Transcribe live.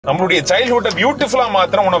நம்மளுடைய childhood பியூட்டிஃபுல்லா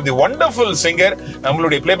மாத்திரம் one of the wonderful singer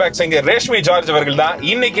நம்மளுடைய playback singer ரேஷ்மி ஜார்ஜ் அவர்கள் தான்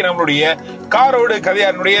இன்னைக்கு நம்மளுடைய காரோடு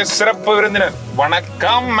கதையாருடைய சிறப்பு விருந்தினர்.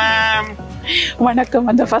 வணக்கம் மேம். வணக்கம்.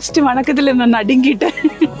 அந்த ஃபர்ஸ்ட் வணக்கத்துல நான் நடுங்கிட்டேன்.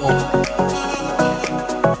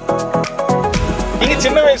 நீங்க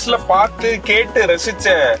சின்ன வயசுல பார்த்து கேட்டு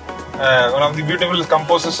ரசிச்ச one of the beautiful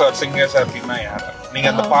composers or singers அப்படினா யாரு? நீங்க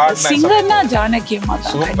அந்த பாடின சிங்கர்னா ஜானகி அம்மா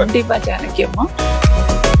தான். கண்டிப்பா ஜானகி அம்மா.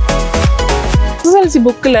 SSLC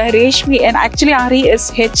bookல Reshmi and actually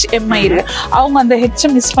RESHMI அவங்க அந்த H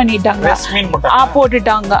மிஸ் பண்ணிட்டாங்க.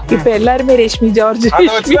 போட்டுட்டாங்க. இப்போ எல்லாரும் ரேஷ்மி ஜார்ஜ். அத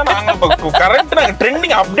வச்சு தான் நாங்க கரெக்ட்டா நாங்க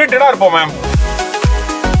ட்ரெண்டிங் அப்டேட்டடா இருப்போம் மேம்.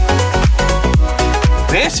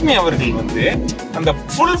 ரேஷ்மி அவர்கள் வந்து அந்த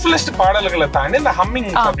ஃபுல் ஃபிளெஷ்ட் பாடல்களை தாண்டி அந்த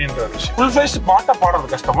ஹம்மிங் அப்படின்ற ஒரு விஷயம். ஃபுல் ஃபிளெஷ்ட் பாட்ட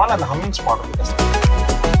பாடுறது கஷ்டமா இல்ல அந்த ஹம்மிங்ஸ் பாடுறது கஷ்டமா?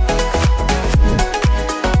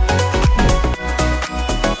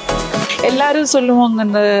 எல்லாரும் சொல்லுவாங்க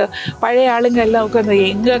அந்த பழைய ஆளுங்க எல்லாம் உட்காந்து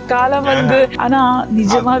எங்க காலம் வந்து, ஆனா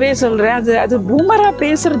நிஜமாவே சொல்றேன் அது பூமரா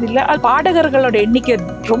பேசுறது இல்ல. அது பாடகர்களோட எண்ணிக்கை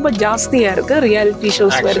ரொம்ப ஜாஸ்தியா இருக்கு. ரியாலிட்டி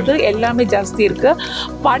ஷோஸ் வருது, எல்லாமே ஜாஸ்தி இருக்கு.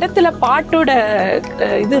 படத்துல பாட்டோட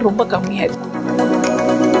இது ரொம்ப கம்மியா இருக்கு.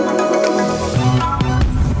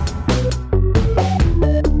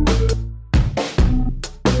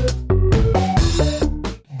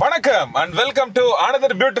 And welcome to another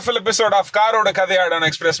beautiful episode of Carodu kathaiyadu on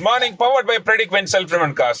Express Morning, powered by Pradee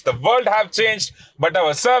self-driven cars. The world have changed, but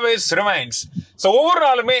our service remains. So ஒவ்வொரு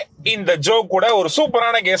நாளுமே இந்த ஜோக் கூட ஒரு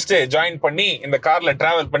சூப்பரான கெஸ்ட் ஜாயின் பண்ணி இந்த கார்ல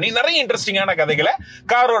டிராவல் பண்ணி நிறைய இன்ட்ரெஸ்டிங்கான கதைகளை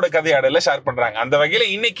காரோட கதையாடல ஷேர் பண்றாங்க. அந்த வகையில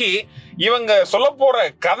இன்னைக்கு இவங்க சொல்ல போற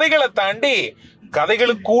கதைகளை தாண்டி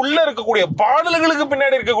கதைகளுக்கு உள்ள இருக்கக்கூடிய பாடல்களுக்கு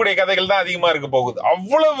பின்னாடி இருக்கக்கூடிய கதைகள் தான் அதிகமா இருக்க போகுது.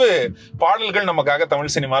 அவ்வளவு பாடல்கள் நமக்காக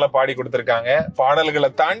தமிழ் சினிமால பாடி கொடுத்திருக்காங்க. பாடல்களை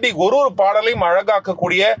தாண்டி ஒரு பாடலையும்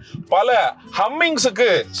அழகாக்கக்கூடிய பல ஹம்மிங்ஸுக்கு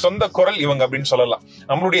சொந்த குரல் இவங்க அப்படின்னு சொல்லலாம்.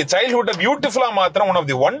 நம்மளுடைய சைல்ட்ஹுட் பியூட்டிஃபுல்லா மாத்திரம் one of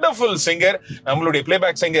the wonderful singer நம்மளுடைய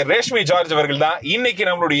பிளேபேக் சிங்கர் ரேஷ்மி ஜார்ஜ் அவர்கள் தான் இன்னைக்கு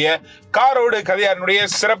நம்மளுடைய காரோடு கதையாருடைய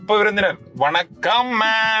சிறப்பு விருந்தினர். வணக்கம்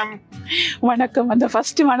மேம். வணக்கம். அந்த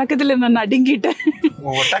ஃபர்ஸ்ட் வணக்கத்துல நான் நடுங்கிட்டேன்.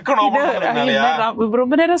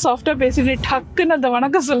 ரொம்ப நேரம் சாஃப்டா பேசிட்டு டக்குன்னு அந்த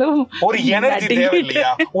வணக்கம் சொல்லவும் ஒரு எனர்ஜி தேவை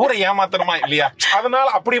இல்லையா? ஊரை ஏமாத்தணுமா இல்லையா? அதனால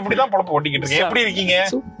அப்படி இப்படிதான் பொழப்பு ஓட்டிக்கிட்டு இருக்கேன். எப்படி இருக்கீங்க?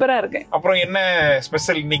 சூப்பரா இருக்கேன். அப்புறம் என்ன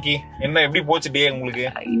ஸ்பெஷல் இன்னைக்கு? என்ன எப்படி போச்சு டே உங்களுக்கு?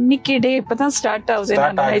 இன்னைக்கு டே இப்பதான் ஸ்டார்ட் ஆகுது.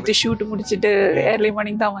 நான் நைட் ஷூட் முடிச்சிட்டு ஏர்லி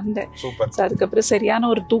மார்னிங் தான் வந்தேன். சூப்பர். அதுக்கப்புறம் சரியான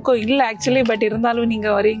ஒரு தூக்கம் இல்ல ஆக்சுவலி. பட் இருந்தாலும் நீங்க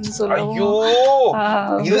வரீங்கன்னு சொல்லவும்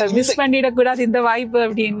மிஸ் பண்ணிட கூடாது இந்த வாய்ப்பு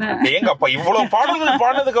அப்படின்னு. ஏங்கப்பா இவ்வளவு பாடல்கள்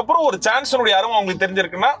பாடுனதுக்கு அப்புறம் ஒரு சான்ஸ் யாரும் அவங்களுக்கு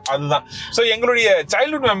தெரிஞ்சிருக்குன்னா அதுதான். சோ எங்களுடைய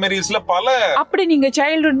சைல்ட்ஹுட் மெமரிஸ்ல பல அப்படி நீங்க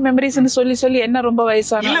சைல்ட்ஹுட் மெமரிஸ்னு சொல்லி சொல்லி என்ன ரொம்ப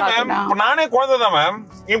வயசான இல்ல மேம். நானே குழந்தை தான் மேம்.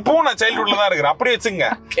 இப்பவும் நான் சைல்ட்ஹுட்ல தான் இருக்கிறேன். அப்படி வச்சுங்க.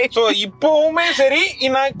 சோ இப்பவுமே சரி,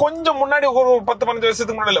 நான் கொஞ்சம் முன்னாடி ஒரு 10-15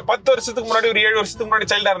 வருஷத்துக்கு முன்னாடி இல்ல 10 வருஷத்துக்கு முன்னாடி ஒரு 7 வருஷத்துக்கு முன்னாடி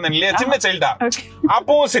சைல்டா இருந்தேன் இல்லையா? சின்ன சைல்டா.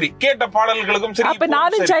 அப்பவும் சரி கேட்ட பாடல்களுக்கும் சரி. அப்ப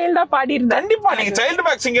நானும் சைல்டா பாடி இருந்தேன். கண்டிப்பா நீங்க சைல்டு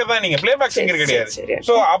பேக் சிங்கர் தான், நீங்க பிளே பேக் சிங்கர் கிடையாது.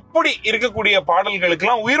 சோ அப்படி இருக்கக்கூடிய பாடல்களுக்கு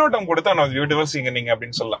எல்லாம் உயிரோட்டம் கொடுத்தா நான் பியூட்டிஃபுல் சிங்கர் நீங்க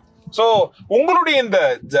அப்படின்னு சொல்லலாம். சோ உங்களுடைய இந்த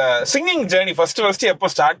சிங்கிங் ஜர்னி ஃபர்ஸ்ட் எப்போ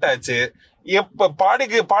ஸ்டார்ட் ஆச்சு? எப்ப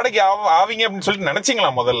பாடகி ஆவீங்க அப்படின்னு சொல்லிட்டு நினைச்சீங்களா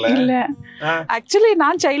முதல்ல? இல்ல ஆக்சுவலி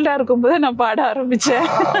நான் சைல்டா இருக்கும்போது நான் பாட ஆரம்பிச்சேன்.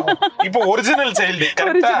 இப்போ ஒரிஜினல் சைல்டு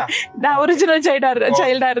கரெக்ட்டா? நான் ஒரிஜினல்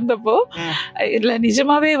சைல்டா இருந்தப்போ இல்ல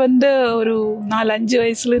நிஜமாவே வந்து ஒரு 4-5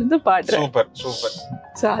 வயசுல இருந்து பாடுறேன். Super super.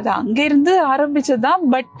 சோ அது அங்க இருந்து ஆரம்பிச்சதுதான்.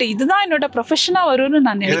 பட் இதுதான் என்னோட ப்ரொஃபஷனா வரும்னு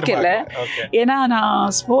நான் நினைக்கல. ஏன்னா நான்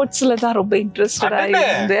ஸ்போர்ட்ஸ்ல தான் ரொம்ப இன்ட்ரெஸ்டடா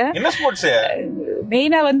இருந்தேன். என்ன ஸ்போர்ட்ஸ்?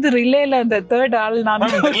 மெயினா வந்து ரிலேல அந்த தேர்ட் ஆள் நான்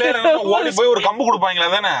ஓடி போய் ஒரு கம்பு கொடுப்பாங்களா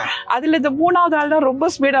தானே? அதுல இந்த 3வது ஆள் தான் ரொம்ப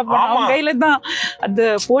ஸ்பீடா போனா அவங்க கையில தான் அந்த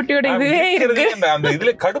போட்டியோட இதுவே இருக்கு. அந்த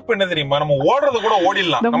இதுல கடுப்பு என்ன தெரியுமா? நம்ம ஓடுறது கூட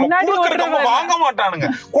ஓடிடலாம், நம்ம முன்னாடி ஓடுறவங்க வாங்க மாட்டானுங்க.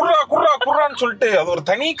 குர்ரா குர்ரா குர்ரான்னு சொல்லிட்டு அது ஒரு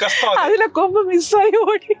தனி கஷ்டம். அதுல கொம்பு மிஸ் ஆகி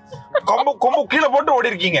ஓடி கொம்பு கீழ போட்டு ஓடி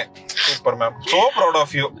இருக்கீங்க. Super ma'am. So proud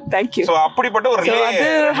of you. Thank you. So அப்படிப்பட்ட ஒரு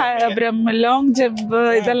அப்புறம் லாங் ஜம்ப்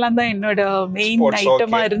இதெல்லாம் தான் என்னோட மெயின்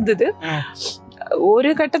ஐட்டமா இருந்தது. ஒரு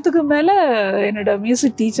கட்டத்துக்கு மேல என்னோட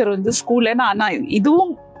மியூசிக் டீச்சர் வந்து ஸ்கூல்ல நான்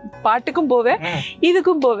இதுவும் பாட்டுக்கும் போவேன்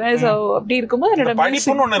இதுக்கும் போவேன். சோ அப்படி இருக்கும்போது என்னோட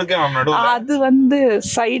படிப்புன்னு ஒண்ணு இருக்கு மேம் நடுவுல. அது வந்து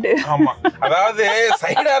சைடு. ஆமா, அதாவது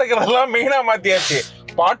சைடா இருக்கிறதெல்லாம் மெயினா மாத்தியாச்சு.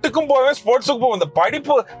 பாட்டுக்கும் போவேன் ஸ்போர்ட்ஸுக்கும் போவேன். இந்த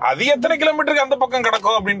படிப்பு அது எத்தனை கிலோமீட்டருக்கு அந்த பக்கம்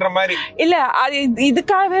கிடக்கும் அப்படின்ற மாதிரி இல்ல. அது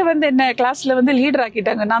இதுக்காகவே வந்து என்ன கிளாஸ்ல வந்து லீடர்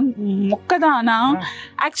ஆக்கிட்டாங்க. நான் மொக்கதான். ஆனா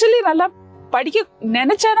ஆக்சுவலி நல்லா படிக்க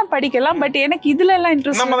நினைச்சானா படிக்கலாம். பட் எனக்கு இதுல எல்லாம்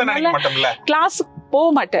இன்ட்ரெஸ்ட். கிளாஸ் போக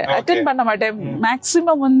மாட்டேன், அட்டென்ட் பண்ண மாட்டேன்.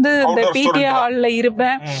 மேக்சிமம் வந்து இந்த பிடி ஹால்ல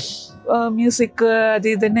இருப்பேன், மியூசிக் அது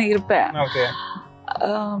இதுன்னு இருப்பேன்.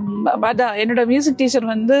 அதான் என்னோட மியூசிக் டீச்சர்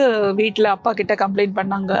வந்து வீட்டுல அப்பா கிட்ட கம்ப்ளைண்ட்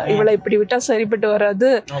பண்ணாங்க, இவளை இப்படி விட்டா சரிப்பட்டு வராது,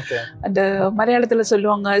 அந்த மலையாளத்துல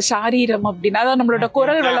சொல்லுவாங்க சாரீரம் அப்படின்னு, அதாவது நம்மளோட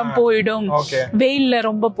குரல் வளம் போயிடும், வெயில்ல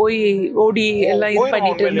ரொம்ப போய் ஓடி எல்லாம் இது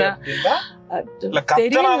பண்ணிட்டு இருந்தா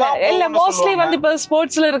தெரியல. இல்ல மோஸ்ட்லி வந்து இப்ப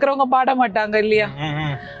ஸ்போர்ட்ஸ்ல இருக்கிறவங்க பாட மாட்டாங்க இல்லையா,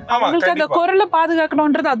 அவங்களுக்கு அந்த குரலை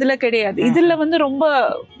பாதுகாக்கணும்ன்றது அதுல கிடையாது. இதுல வந்து ரொம்ப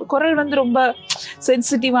குரல் வந்து ரொம்ப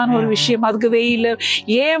சென்சிட்டிவான ஒரு விஷயம். அதுக்கு வெயில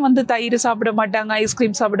ஏன் வந்து தயிர் சாப்பிட மாட்டாங்க,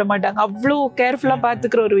 ஐஸ்கிரீம் சாப்பிட மாட்டாங்க, அவ்வளோ கேர்ஃபுல்லா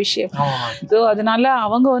பாத்துக்கிற ஒரு விஷயம். ஸோ அதனால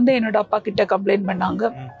அவங்க வந்து என்னோட அப்பா கிட்ட கம்ப்ளைண்ட்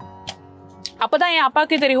பண்ணாங்க. அப்பதான் என்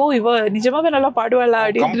அப்பாக்கே தெரியும் இவ நிஜமாவே நல்லா பாடுவாளா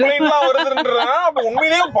அப்படின்னு.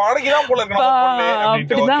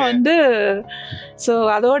 அப்படிதான் வந்து சோ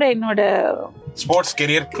அதோட என்னோட ஸ்போர்ட்ஸ்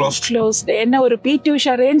கரியர் க்ளோஸ். என்ன ஒரு PT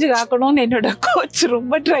உஷா ரேஞ்சுக்கு ஆக்கணும்னு என்னோட கோச்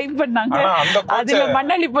ரொம்ப ட்ரை பண்ணாங்க. அதுல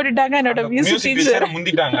மண்ணாளி போட்டுட்டாங்க என்னோட மியூசிக் டீச்சர்,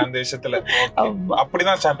 முந்திட்டாங்க அந்த விஷயத்துல.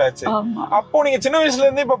 அப்படிதான் ஸ்டார்ட் ஆச்சு. அப்போ நீங்க சின்ன வயசுல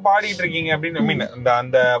இருந்தே இப்ப பாடிட்டு இருக்கீங்க அப்படின்னு, ஐ மீன்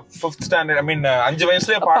அந்த 5th ஸ்டாண்டர்ட், ஐ மீன் 5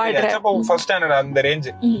 வயசுலயே பாடியாச்சு. அப்போ 1st ஸ்டாண்டர்ட் அந்த ரேஞ்ச்.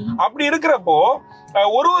 அப்படி இருக்கிறப்போ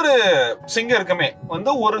ஒரு சிங்கருக்குமே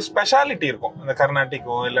வந்து ஒரு ஸ்பெஷாலிட்டி இருக்கும். இந்த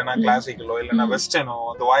கர்நாடிக்கோ இல்லைன்னா கிளாசிக்கலோ இல்லைன்னா வெஸ்டர்னோ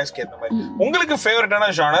அந்த வாய்ஸ்க்கு ஏற்ற மாதிரி உங்களுக்கு ஃபேவரட்டான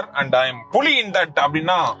ஜானர் அண்ட் ஐ எம் புலி இன் தட்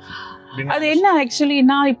அப்படின்னா அது என்ன? ஆக்சுவலி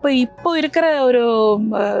நான் இப்போ இருக்கிற ஒரு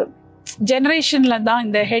ஜெனரேஷன்ல தான்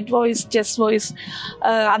இந்த ஹெட் வாய்ஸ், செஸ்ட் வாய்ஸ்,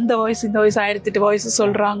 அந்த வாய்ஸ் இந்த வாய்ஸ் 1008 வாய்ஸ்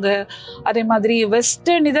சொல்றாங்க. அதே மாதிரி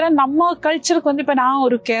வெஸ்டர்ன் இதெல்லாம் நம்ம கல்ச்சருக்கு வந்து இப்போ நான்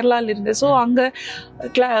ஒரு கேரளால இருந்தேன். ஸோ அங்கே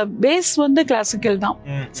பேஸ் வந்து கிளாசிக்கல் தான்.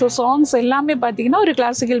 ஸோ சாங்ஸ் எல்லாமே பார்த்தீங்கன்னா ஒரு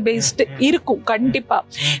கிளாசிக்கல் பேஸ்டு இருக்கும் கண்டிப்பா.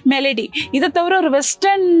 மெலடி இதை தவிர ஒரு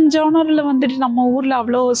வெஸ்டர்ன் ஜானர்ல வந்துட்டு நம்ம ஊர்ல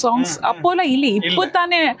அவ்வளோ சாங்ஸ் அப்போலாம் இல்லை, இப்போ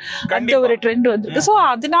தானே அந்த ஒரு ட்ரெண்ட் வந்துருக்கு. ஸோ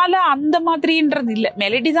அதனால அந்த மாதிரின்றது இல்லை,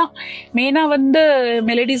 மெலடி தான் மெயினா வந்து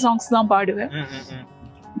மெலடி சாங்ஸ் தான் பாடுவேன்.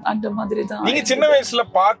 அந்த மாதிரி தான். நீங்க சின்ன வயசுல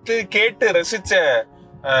பார்த்து கேட்டு ரசிச்ச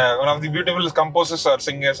one of the beautiful composers or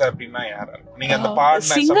singers அப்படின்னா யாரா? நீங்க அந்த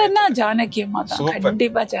பாடின சிங்கர்னா ஜானகி அம்மா தான்,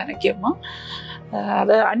 கண்டிப்பா ஜானகி அம்மா.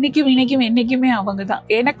 அது அன்னைக்கும் இன்னைக்கும் என்னைக்குமே அவங்க தான்.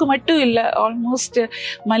 எனக்கு மட்டும் இல்லை, ஆல்மோஸ்ட்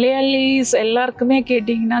மலையாளிஸ் எல்லாருக்குமே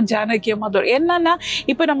கேட்டிங்கன்னா ஜானகி அம்மா தான். என்னன்னா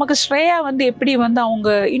இப்போ நமக்கு ஸ்ரேயா வந்து எப்படி வந்து அவங்க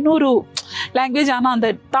இன்னொரு லாங்குவேஜ் ஆனால் அந்த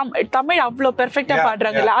தமிழ் அவ்வளோ பெர்ஃபெக்டா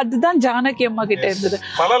பாடுறாங்கல்ல, அதுதான் ஜானகி அம்மா கிட்ட இருந்தது.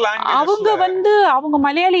 அவங்க வந்து அவங்க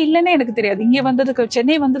மலையாளி இல்லைன்னு எனக்கு தெரியாது. இங்கே வந்ததுக்கு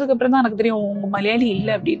சென்னை வந்ததுக்கு அப்புறம் தான் எனக்கு தெரியும் அவங்க மலையாளி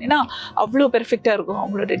இல்லை அப்படின்னு. அவ்வளோ பெர்ஃபெக்டா இருக்கும்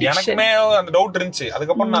அவங்களோட டிக்ஷன்.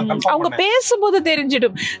 அவங்க பேசும்போது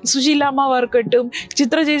தெரிஞ்சிடும். சுஷீலாமாவா இருக்கட்டும்,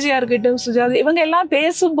 சித்ரா ஜெயசியா இருக்கட்டும், சுஜாதா, இவங்க எல்லாம்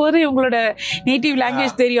பேசும்போது இவங்களோட நேட்டிவ்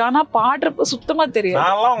லாங்குவேஜ் தெரியும். ஆனா பாடுறப்ப சுத்தமா தெரியும்.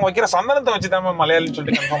 அவங்க வைக்கிற சந்தனத்தை வச்சு தான் மலையாளின்னு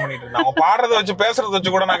சொல்லிட்டு கன்ஃபார்ம் பண்ணிட்டு இருந்தாங்க. பாடுறத வச்சு பேசுறத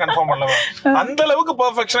வச்சு கூட நான் கன்ஃபார்ம் பண்ணல. அந்த அளவுக்கு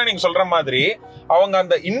பெர்ஃபெக்ஷனா நீங்க சொல்ற மாதிரி அவங்க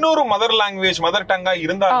அந்த இன்னொரு மதர் லாங்குவேஜ் மதர் டங்கா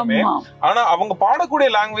இருந்தாலுமே ஆனா அவங்க பாடக்கூடிய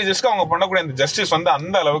லாங்குவேஜஸ்க்கு அவங்க பண்ணக்கூடிய அந்த ஜஸ்டிஸ் வந்து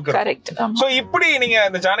அந்த அளவுக்கு கரெக்ட். சோ இப்படி நீங்க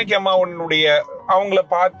இந்த ஜானகி அம்மாவுடைய அவங்கள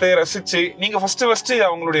பார்த்து ரசிச்சு நீங்க ஃபர்ஸ்ட்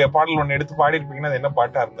அவங்களுடைய பாடல் ஒண்ணு எடுத்து பாடி இருப்பீங்கன்னா அது என்ன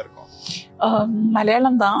பாட்டா இருந்திருக்கும்?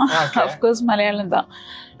 மலையாளம் தான், அஃப்கோர்ஸ் மலையாளம் தான்.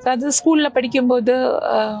 அது ஸ்கூல்ல படிக்கும்போது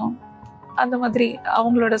அந்த மாதிரி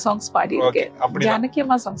அவங்களோட சாங்ஸ் பாடி இருக்கேன், ஜானகி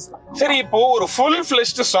அம்மா சாங்ஸ் தான். சரி, இப்போ ஒரு ஃபுல்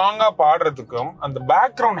ஃபிளெஷ்ட் சாங்கா பாடுறதுக்கும் அந்த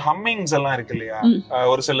பேக்ரவுண்ட் ஹம்மிங்ஸ் எல்லாம் இருக்கு இல்லையா,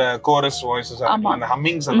 ஒரு சில கோரஸ் வாய்ஸஸ் அந்த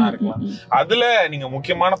ஹம்மிங்ஸ் எல்லாம் இருக்குல்ல, அதுல நீங்க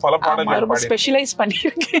முக்கியமான பல பாடல்கள் பாடி ஸ்பெஷலைஸ்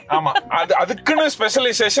பண்ணிருக்கீங்க. ஆமா, அதுக்குன்னு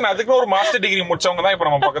ஸ்பெஷலைசேஷன், அதுக்குன்னு ஒரு மாஸ்டர் டிகிரி முடிச்சவங்க தான் இப்ப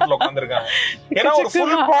நம்ம பக்கத்துல உட்கார்ந்திருக்காங்க. ஏன்னா ஒரு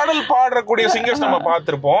ஃபுல் பாடல் பாடக்கூடிய சிங்கர்ஸ் நம்ம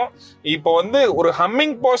பார்த்திருப்போம். இப்போ வந்து ஒரு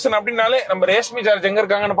ஹம்மிங் பர்சன் அப்படின்னாலே நம்ம ரேஷ்மி ஜார்ஜ் எங்க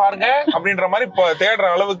இருக்காங்கன்னு பாருங்க அப்படின்ற மாதிரி தேடுற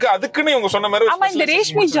அளவுக்கு அதுக்குன்னு இவங்க சொன்ன மாதிரி. ஆமா, இந்த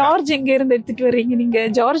ரேஷ்மி ஜார்ஜ் எங்க இருந்து எடுத்துட்டு வர்றீங்க நீங்க?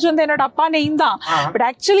 ஜார்ஜ் வந்து என்னோட அப்பா நேம் தான், பட்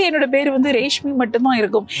ஆக்சுவலி என்னோட பேர் வந்து ரேஷ்மி மட்டும் தான்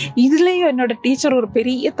இருக்கும். இதுலயும் என்னோட டீச்சர் ஒரு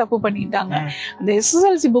பெரிய தப்பு பண்ணிட்டாங்க. அந்த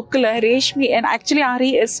SSLC புக்ல ரேஷ்மி ஆக்சுவலி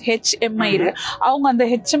RESHMI இருக்கு, அவங்க அந்த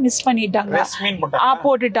H மிஸ் பண்ணிட்டாங்க,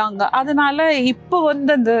 போட்டுட்டாங்க. அதனால இப்ப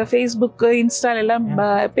வந்து அந்த Facebook இன்ஸ்டால எல்லாம்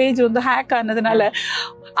பேஜ் வந்து ஹேக் ஆனதுனால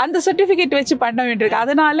அந்த சர்டிபிகேட் வச்சு பண்ண வேண்டியிருக்கு.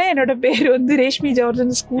 அதனால என்னோட பேர் வந்து ரேஷ்மி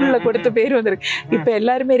ஜார்ஜ் ஸ்கூல்ல கொடுத்த பேர் வந்திருக்கு. இப்ப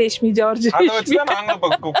எல்லாருமே ரேஷ்மி ஜார்ஜ்.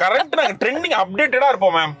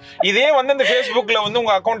 இதே வந்து இந்த Facebookல வந்து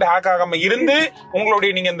உங்க அக்கவுண்ட் ஹேக் ஆகாம இருந்து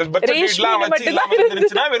உங்களுடைய நீங்க இந்த பர்த் சர்டிபிகேட்லாம் வச்சு இல்லாம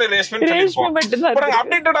இருந்துச்சுனா வெறும் ரேஷ்மி மட்டும் தான்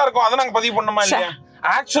அப்டேட்டடா இருக்கும். அத நாங்க பதிவு பண்ணோமா இல்லையா?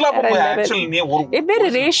 ஆக்சுவலா என் பேரு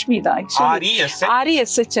ரேஷ்மி தான்,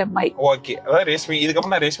 RESHMI. ஓகே, அதான் ரேஷ்மி. இதுக்கு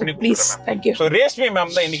அப்புறம் நான் Reshmi please. Thank you. So Reshmi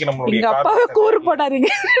ma'am தான் இன்னைக்கு நம்மளுடைய அப்பாவை கூறு போடாதீங்க.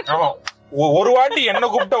 ஆமா, ஒரு வாட்டி என்ன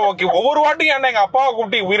கூப்பிட்டா ஓகே, ஒவ்வொரு வாட்டியும் என்ன எங்க அப்பாவை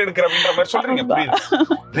கூப்பிட்டு உயிர் எடுக்கிற அப்படின்ற மாதிரி சொல்றீங்க,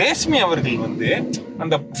 புரியுது? ரேஷ்மி அவர்கள் வந்து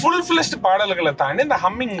அந்த ஃபுல் ஃபிளெஷ்ட் பாடல்களை தாண்டி இந்த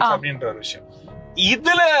ஹம்மிங் அப்படின்ற ஒரு விஷயம்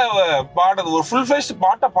இதுல பாடுறது ஒரு ஃபுல் ஃபிளெஷ்ட்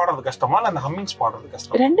பாட்டா பாடுறது கஷ்டமா இல்ல அந்த ஹம்மிங்ஸ் பாடுறது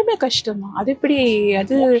கஷ்டமா? ரெண்டுமே கஷ்டம் தான். அது எப்படி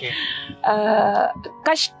அது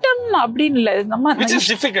கஷ்டம் அப்படின்னு இல்ல, நம்ம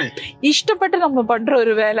இஷ்டப்பட்டு நம்ம பண்ற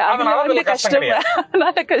ஒரு வேலை, அதனால கஷ்டம்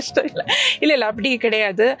அதனால கஷ்டம் இல்ல. இல்ல இல்ல அப்படி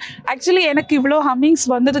கிடையாது. ஆக்சுவலி எனக்கு இவ்வளவு ஹம்மிங்ஸ்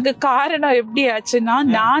வந்ததுக்கு காரணம் எப்படி ஆச்சுன்னா,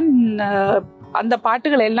 நான் அந்த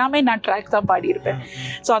பாட்டுகள் எல்லாமே நான் ட்ராக் தான் பாடியிருப்பேன்.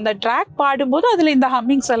 ஸோ அந்த ட்ராக் பாடும்போது அதில் இந்த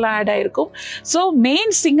ஹம்மிங்ஸ் எல்லாம் ஆட் ஆயிருக்கும். ஸோ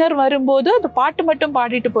மெயின் சிங்கர் வரும்போது அந்த பாட்டு மட்டும்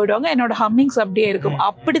பாடிட்டு போயிடுவாங்க, என்னோட ஹம்மிங்ஸ் அப்படியே இருக்கும்.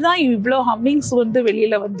 அப்படிதான் இவ்வளோ ஹம்மிங்ஸ் வந்து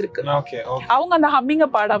வெளியில வந்திருக்கு. அவங்க அந்த ஹம்மிங்கை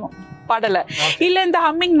பாடல, இல்ல இந்த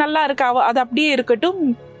ஹம்மிங் நல்லா இருக்கு அது அப்படியே இருக்கட்டும்,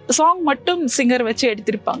 சாங் மட்டும் சிங்கர் வச்சு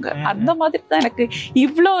எடுத்திருப்பாங்க. அந்த மாதிரி தான் எனக்கு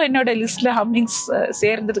இவ்ளோ என்னோட லிஸ்ட்ல ஹம்மிங்ஸ்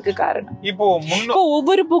சேர்ந்ததுக்கு காரணம். இப்போ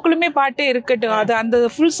ஒவ்வொரு பூக்களுமே பாட்டே இருக்கட்டும், அது அந்த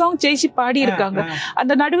ஃபுல் சாங் சேச்சி பாடி இருக்காங்க,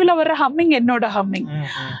 அந்த நடுவில் வர்ற ஹம்மிங் என்னோட ஹம்மிங்,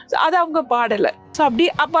 அது அவங்க பாடல. ஸோ அப்படி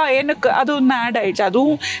அப்ப எனக்கு அது ஒன்று ஆட் ஆயிடுச்சு,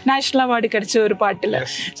 அதுவும் நேஷனல் அவார்டு கிடைச்ச ஒரு பாட்டுல.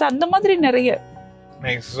 ஸோ அந்த மாதிரி நிறைய.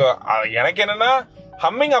 எனக்கு என்னன்னா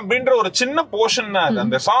ஹம்மிங் அப்படின்ற ஒரு சின்ன போர்ஷன் தான்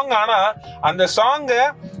அந்த சாங். ஆனா அந்த சாங்க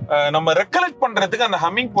நம்ம ரெக்கலெக்ட் பண்றதுக்கு அந்த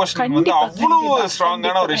ஹம்மிங் போர்ஷன் வந்து அவ்வளவு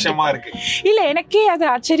ஸ்ட்ராங்கான ஒரு விஷயமா இருக்கு. இல்ல எனக்கே அது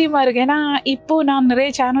ஆச்சரியமா இருக்கு. ஏன்னா இப்போ நான் நிறைய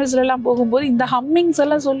சேனல்ஸ்ல எல்லாம் போகும்போது இந்த ஹம்மிங்ஸ்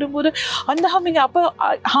எல்லாம் சொல்லும் போது அந்த ஹம்மிங் அப்ப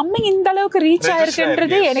ஹம்மிங் இந்த அளவுக்கு ரீச்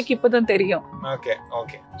ஆயிருக்குன்றது எனக்கு இப்பதான் தெரியும். Okay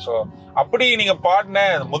okay. சோ அப்படி நீங்க பாடின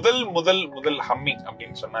முதல் முதல் முதல் ஹம்மிங்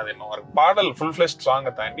அப்படின்னு சொன்னது என்ன? ஒரு பாடல் ஃபுல் ஃபிளெஷ்ட்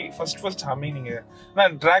சாங்கை தாண்டி ஃபர்ஸ்ட் ஹம்மிங் நீங்க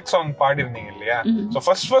ட்ராக் சாங் பாடிருந்தீங்க இல்லையா? So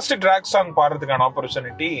first track song பாடுறதுக்கான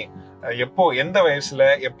opportunity எப்போ, எந்த வயசுல,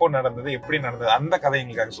 எப்போ நடந்தது, எப்படி நடந்தது, அந்த கதை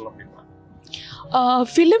எங்களுக்காக சொல்ல முடியுமா?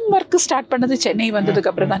 ஃபிலிம் ஒர்க் ஸ்டார்ட் பண்ணது சென்னை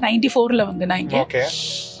வந்ததுக்கு அப்புறம் தான். 94ல வந்து நான்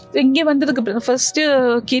இங்கே வந்ததுக்கு அப்புறம் ஃபர்ஸ்ட்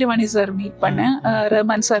கீரவாணி சார் மீட் பண்ணேன்,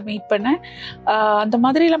 ரஹ்மான் சார் மீட் பண்ணேன். அந்த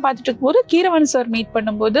மாதிரி எல்லாம் பார்த்துட்டு இருக்கும்போது கீரவாணி சார் மீட்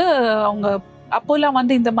பண்ணும்போது அவங்க அப்போல்லாம்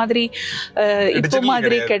வந்து இந்த மாதிரி இப்போ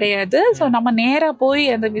மாதிரி கிடையாது. ஸோ நம்ம நேரா போய்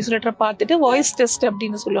அந்த நியூஸ்லெட்டரை பார்த்துட்டு வாய்ஸ் டெஸ்ட்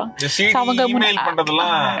அப்படின்னு சொல்லுவாங்க. அவங்க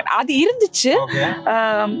அது இருந்துச்சு.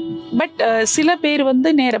 பட் சில பேர்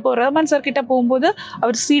வந்து நேரா இப்போ ரஹ்மான் சார் கிட்ட போகும்போது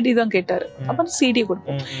அவர் சிடி தான் கேட்டாரு, அப்போ சிடி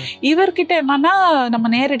கொடுப்போம். இவர்கிட்ட என்னன்னா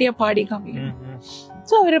நம்ம நேரடியா பாடி காமிக்கணும்.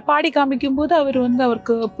 ஸோ அவர் பாடி காமிக்கும் போது அவர் வந்து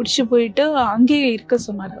அவருக்கு பிடிச்சி போயிட்டு அங்கேயே இருக்க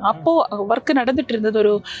சொன்னார். அப்போ ஒர்க் நடந்துட்டு இருந்தது,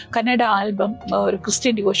 ஒரு கன்னடா ஆல்பம், ஒரு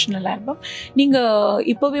கிறிஸ்டியன் டிவோஷனல் ஆல்பம், நீங்க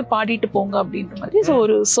இப்பவே பாடிட்டு போங்க அப்படின்ற மாதிரி. ஸோ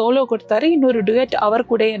ஒரு சோலோ கொடுத்தாரு, இன்னொரு டுயட் அவர்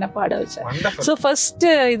கூட என்னை பாட வச்சார். ஸோ ஃபர்ஸ்ட்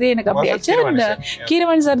இது எனக்கு அப்படி ஆச்சு. இந்த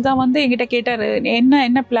கீரவாணி சார் தான் வந்து என்கிட்ட கேட்டாரு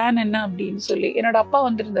என்ன பிளான் என்ன அப்படின்னு சொல்லி. என்னோட அப்பா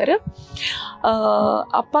வந்திருந்தாரு,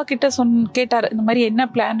 அப்பா கிட்ட கேட்டாரு இந்த மாதிரி என்ன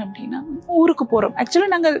பிளான் அப்படின்னா, ஊருக்கு போறோம்,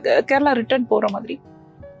 ஆக்சுவலி நாங்க கேரளா ரிட்டர்ன் போற மாதிரி.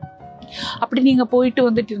 அப்படி நீங்க போயிட்டு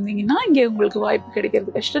வந்துட்டு இருந்தீங்கன்னா இங்கே உங்களுக்கு வாய்ப்பு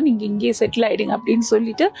கிடைக்கிறது கஷ்டம், நீங்க இங்கேயே செட்டில் ஆயிடுங்க அப்படின்னு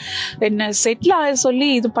சொல்லிட்டு என்ன செட்டில் ஆக சொல்லி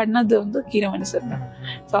இது பண்ணது வந்து கீரவாணி சார் தான்.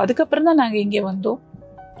 ஸோ அதுக்கப்புறம் தான் நாங்கள் இங்கே வந்தோம்.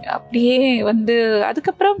 அப்படியே வந்து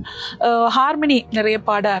அதுக்கப்புறம் ஹார்மனி நிறைய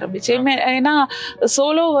பாட ஆரம்பிச்சேன். ஏன்னா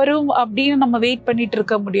சோலோ வரும் அப்படின்னு நம்ம வெயிட் பண்ணிட்டு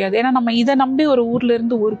இருக்க முடியாது. ஏன்னா நம்ம இதை நம்பி ஒரு ஊர்ல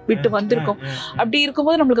இருந்து விட்டு வந்திருக்கோம். அப்படி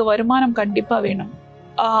இருக்கும்போது நம்மளுக்கு வருமானம் கண்டிப்பா வேணும்.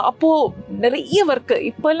 அப்போ நிறைய ஒர்க்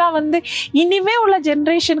இப்பெல்லாம் வந்து இனிமே உள்ள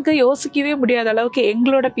ஜெனரேஷனுக்கு யோசிக்கவே முடியாத அளவுக்கு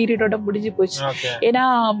எங்களோட பீரியடோட முடிஞ்சு போச்சு. ஏன்னா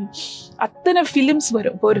அத்தனை பிலிம்ஸ்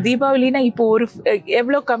வரும். இப்போ ஒரு தீபாவளினா இப்போ ஒரு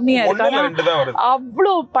எவ்வளவு கம்மியா இருக்கு, ஆனா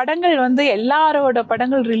அவ்வளோ படங்கள் வந்து எல்லாரோட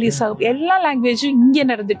படங்கள் ரிலீஸ் ஆகும். எல்லா லாங்குவேஜும் இங்கே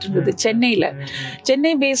நடந்துட்டு இருந்தது சென்னையில.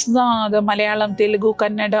 சென்னை பேஸ் தான் அது, மலையாளம், தெலுங்கு,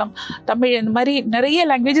 கன்னடம், தமிழ், இந்த மாதிரி நிறைய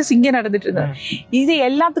லாங்குவேஜஸ் இங்கே நடந்துட்டு இருந்தது. இது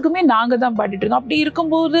எல்லாத்துக்குமே நாங்க தான் பாடிட்டு இருந்தோம். அப்படி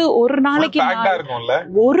இருக்கும்போது ஒரு நாளைக்கு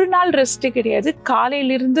ஒரு நாள் ரெஸ்ட் கிடையாது.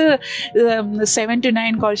 காலையிலிருந்து 7 to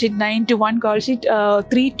 9 call sheet, 9 to 1 call sheet,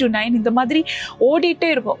 3 to 9 இந்த மாதிரி ஓடிட்டே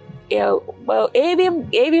இருக்கும்.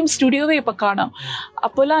 ஏவிஎம் ஸ்டுடியோவே இப்ப காணும்.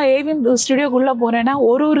 அப்போல்லாம் ஏவிஎம் ஸ்டுடியோக்குள்ள போனேன்னா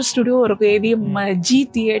ஒரு ஸ்டுடியோ இருக்கும். ஏவிஎம் ஜி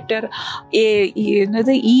தியேட்டர்,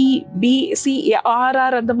 என்னது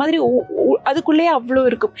EBCRR அந்த மாதிரி அதுக்குள்ளேயே அவ்வளோ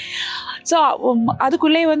இருக்கும். ஸோ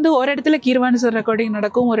அதுக்குள்ளே வந்து ஒரு இடத்துல கீரவாணி சார் ரெக்கார்டிங்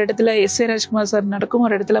நடக்கும், ஒரு இடத்துல S.A. ராஜ்குமார் சார் நடக்கும்,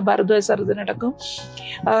 ஒரு இடத்துல பரத்வாஜ் சார் இது நடக்கும்.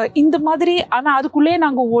 இந்த மாதிரி. ஆனால் அதுக்குள்ளேயே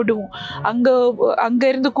நாங்கள் ஓடுவோம். அங்கே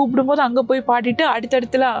இருந்து கூப்பிடும்போது அங்கே போய் பாடிட்டு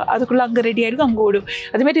அடுத்தடுத்துல அதுக்குள்ளே அங்கே ரெடி ஆகிருக்கும், அங்கே ஓடுவோம்.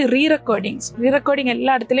 அதுமாதிரி ரீரெக்கார்டிங்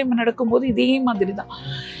எல்லா இடத்துலையும் நடக்கும்போது இதே மாதிரி தான்.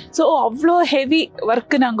 ஸோ அவ்வளோ ஹெவி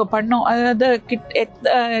ஒர்க்கு நாங்கள் பண்ணோம். அதாவது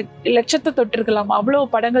லட்சத்தை தொட்டிருக்கலாம், அவ்வளோ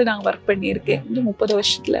படங்கள் நாங்கள் ஒர்க் பண்ணியிருக்கேன். 30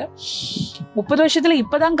 வருஷத்துல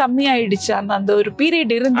இப்போதான் கம்மி ஆயிடுச்சு. ஆயிடுச்சு. அந்த ஒரு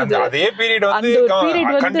பீரியட் இருந்தது. அதே பீரியட் வந்து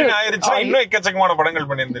கண்டினியூ ஆயிருச்சா இன்னும் எக்கச்சக்கமான படங்கள்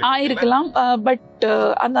பண்ணிருந்தீங்க ஆயிருக்கலாம். பட்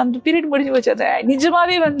அந்த பீரியட் முடிஞ்சு போச்சு. அது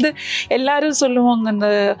நிஜமாவே வந்து எல்லாரும் சொல்லுவாங்க அந்த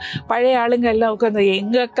பழைய ஆளுங்க எல்லாம் உட்காந்து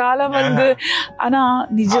எங்க காலம் வந்து, ஆனா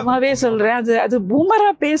நிஜமாவே சொல்றேன் அது பூமரா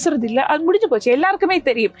பேசுறது இல்ல, அது முடிஞ்சு போச்சு. எல்லாருக்குமே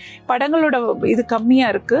தெரியும் படங்களோட இது கம்மியா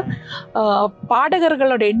இருக்கு,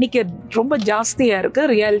 பாடகர்களோட எண்ணிக்கை ரொம்ப ஜாஸ்தியா இருக்கு,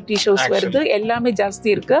 ரியாலிட்டி ஷோஸ் வருது, எல்லாமே ஜாஸ்தி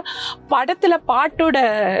இருக்கு. படத்துல பாட்டோட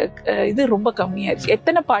இது ரொம்ப கம்மியாயிருச்சு.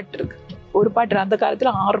 எத்தனை பாட்டு இருக்கு? ஒரு பாட்டு அந்த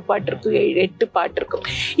காலத்துல 6 பாட்டு இருக்கு, 8 பாட்டு இருக்கும்.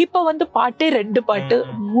 இப்ப வந்து பாட்டே 2 பாட்டு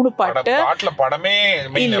 3 பாட்டு படமே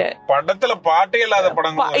இல்ல, படத்துல பாட்டே இல்லாத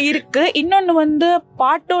படங்கள் இருக்கு. இன்னொன்னு வந்து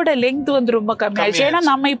பாட்டோட லெங்த் வந்து ரொம்ப கம்மியாயிடுச்சு. ஏன்னா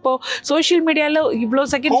நம்ம இப்போ சோசியல் மீடியால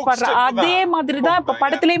இவ்வளவு செகண்ட்ஸ் பாடுறோம், அதே மாதிரிதான் இப்ப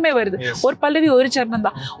படத்துலயுமே வருது. ஒரு பல்லவி ஒரு சரணம்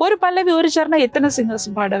தான், ஒரு பல்லவி ஒரு சரணம் எத்தனை சிங்கர்ஸ்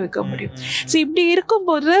பாட வைக்க முடியும்? ஸோ இப்படி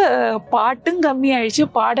இருக்கும்போது பாட்டும் கம்மி ஆயிடுச்சு,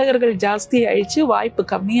 பாடகர்கள் ஜாஸ்தி ஆயிடுச்சு, வாய்ப்பு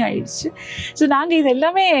கம்மி ஆயிடுச்சு. ஸோ நாங்க இது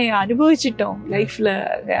எல்லாமே அனுபவிச்சு லைஃப்ல.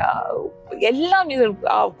 எல்லாம்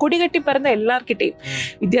கொடிகட்டி பிறந்த எல்லார்கிட்டையும்,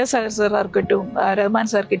 வித்யாசாகர் சாரா இருக்கட்டும்,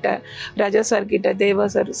 ரஹ்மான் சார் கிட்ட, ராஜா சார் கிட்ட, தேவா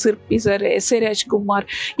சார், சிற்பி சார், எஸ் ஏ ராஜ்குமார்,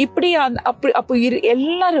 இப்படி அப்போ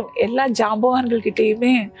எல்லாரும் எல்லா ஜாம்பவான்கள்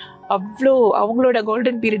கிட்டையுமே அவ்வளோ அவங்களோட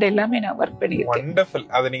கோல்டன் பீரியட் எல்லாமே நான் ஒர்க் பண்ணியிருக்கேன். வண்டர்ஃபுல்.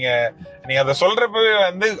 அது நீங்க அத சொல்றப்ப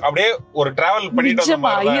வந்து அப்படியே ஒரு டிராவல் பண்ணிட்டு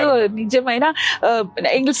நிஜமா, ஐயோ நிஜமா. ஏன்னா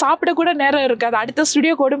எங்களுக்கு சாப்பிட கூட நேரம் இருக்காது. அடுத்த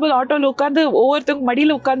ஸ்டுடியோ கொடும்போது ஆட்டோல உட்காந்து ஒவ்வொருத்தவங்க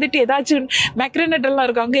மடியில உட்காந்துட்டு ஏதாச்சும் மேக்ரனட் எல்லாம்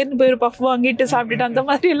இருக்கும், அங்க இருந்து போய் பஃப் வாங்கிட்டு சாப்பிட்டுட்டு அந்த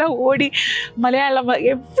மாதிரி எல்லாம் ஓடி மலையாளம்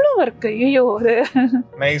எவ்வளவு இருக்கு. ஐயோ ஒரு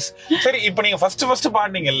நைஸ். சரி, இப்போ நீங்க ஃபர்ஸ்ட்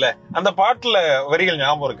பாடுனீங்கல்ல, அந்த பாட்டுல வரிகள்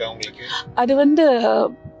ஞாபகம் இருக்கா உங்களுக்கு? அது வந்து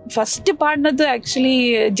ஃபர்ஸ்ட் பாடினது ஆக்சுவலி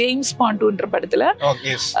ஜேம்ஸ் பாண்டுன்ற படத்துல,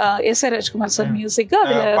 S A Rajkumar sir music.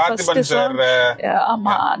 அதுல ஃபர்ஸ்ட் சாங்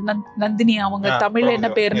ஆமா நந்தினி, அவங்க தமிழ்ல என்ன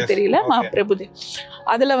பேருன்னு தெரியல, பிரபுதேவ்.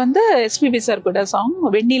 அதுல வந்து எஸ்பிபி சார் கூட சாங்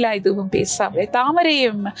வெண்ணிலா இதுவும் பேசாம, தாமரை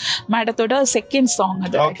மேடத்தோட செகண்ட் சாங்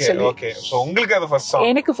அது. ஆக்சுவலி உங்களுக்கு அது ஃபர்ஸ்ட் சாங்,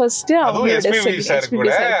 எனக்கு ஃபர்ஸ்ட் அவங்களோட எஸ்பிபி சார்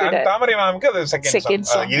கூட, தாமரை மேம்க்கு அது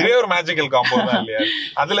செகண்ட் சாங். இதுவே ஒரு மேஜிக்கல் காம்போ தான் இல்லையா?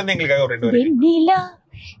 அதுல இருந்து எங்களுக்காக ஒரு 2 வரி. வெண்ணிலா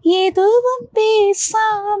எதுவும்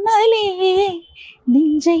பேசாமலே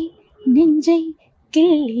நெஞ்சை நெஞ்சை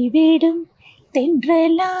கிள்ளிவிடும்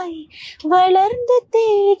தென்றலாய் வளர்ந்து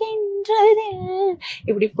தேகின்றது,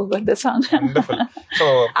 இப்படி போகும் அந்த சாங்.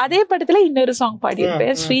 அதே படத்துல இன்னொரு சாங்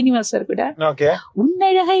பாடியிருப்பேன் ஸ்ரீனிவாஸ் சார் கூட.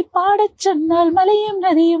 உன்னழகை பாடச் சொன்னால் மலையும்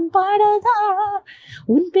நதியும் பாடாதா,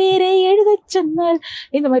 உன் பேரை எழுதச் சொன்னால்,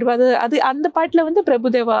 இந்த மாதிரி அது அந்த பாட்டுல வந்து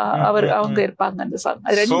பிரபுதேவா அவங்க இருப்பாங்க அந்த சாங்.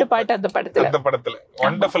 அது 2 பாட்டு அந்த படத்துல.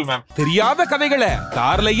 Wonderful ma'am. தெரியாத கதைகளை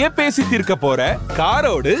கார்லயே பேசி தீர்க்க போற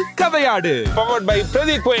காரோடு கதையாடு. Powered by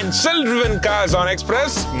Pradee self-driven cars on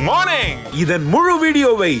Express Morning. இதன் முழு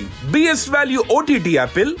வீடியோவை BS Value OTT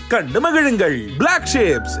ஆப்பில் கண்டு மகிழுங்கள்.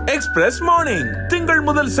 Blacksheep Express Morning திங்கள்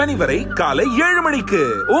முதல் சனி வரை காலை 7 மணிக்கு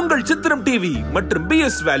உங்கள் சித்திரம் டிவி மற்றும்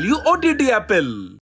BS Value OTT ஆப்பில்.